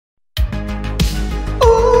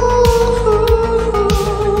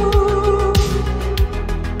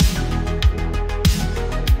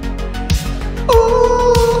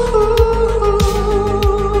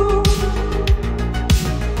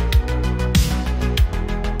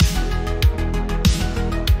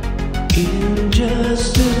in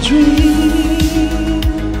just a dream.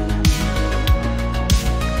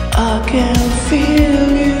 I can feel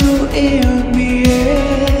you in the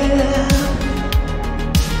air.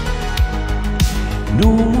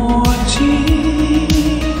 No more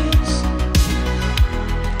tears.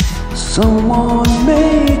 Someone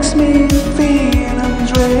makes me feel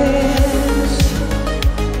undressed.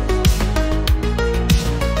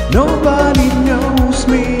 Nobody knows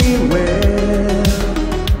me well.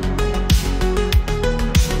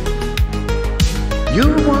 You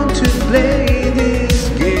want to play this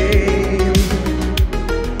game.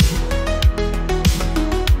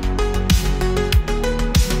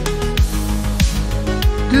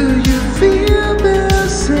 Do you feel the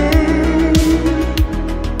same?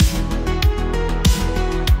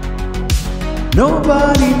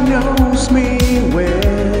 Nobody knows me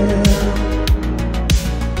well.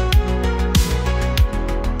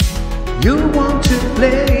 You want to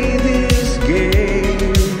play this game.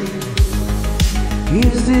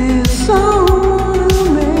 Is this someone who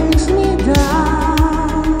makes me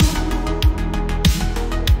down?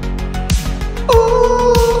 Ooh.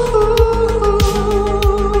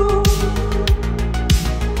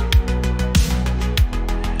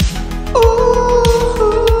 Ooh.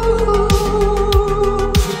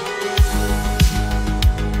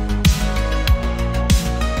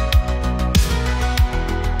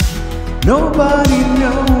 Nobody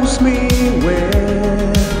knows me well.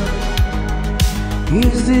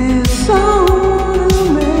 Is this someone who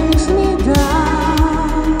makes me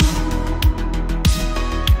down?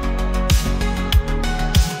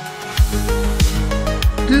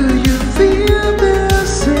 Do you feel the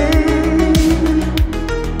same?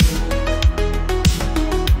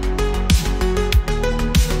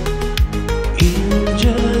 In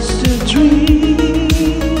just a dream,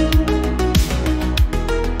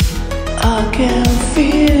 I can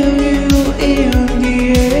feel you in the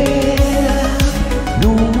air.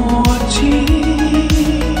 No more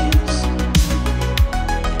tears.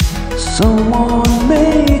 Someone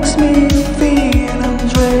makes me feel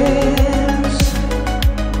undressed.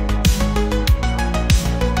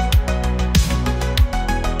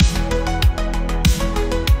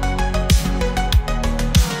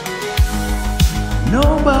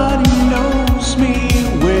 Nobody knows me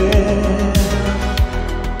well.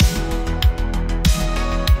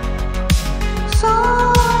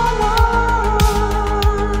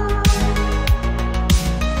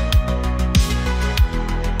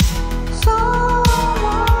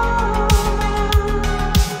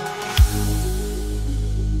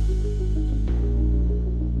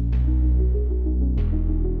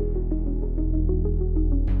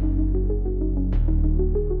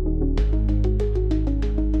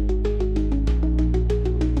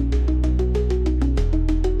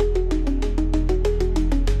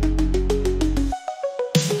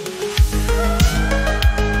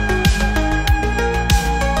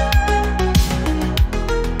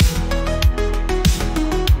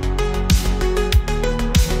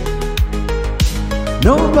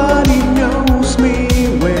 Nobody knows me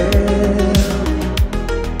well.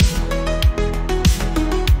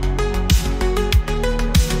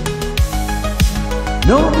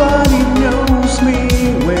 Nobody knows.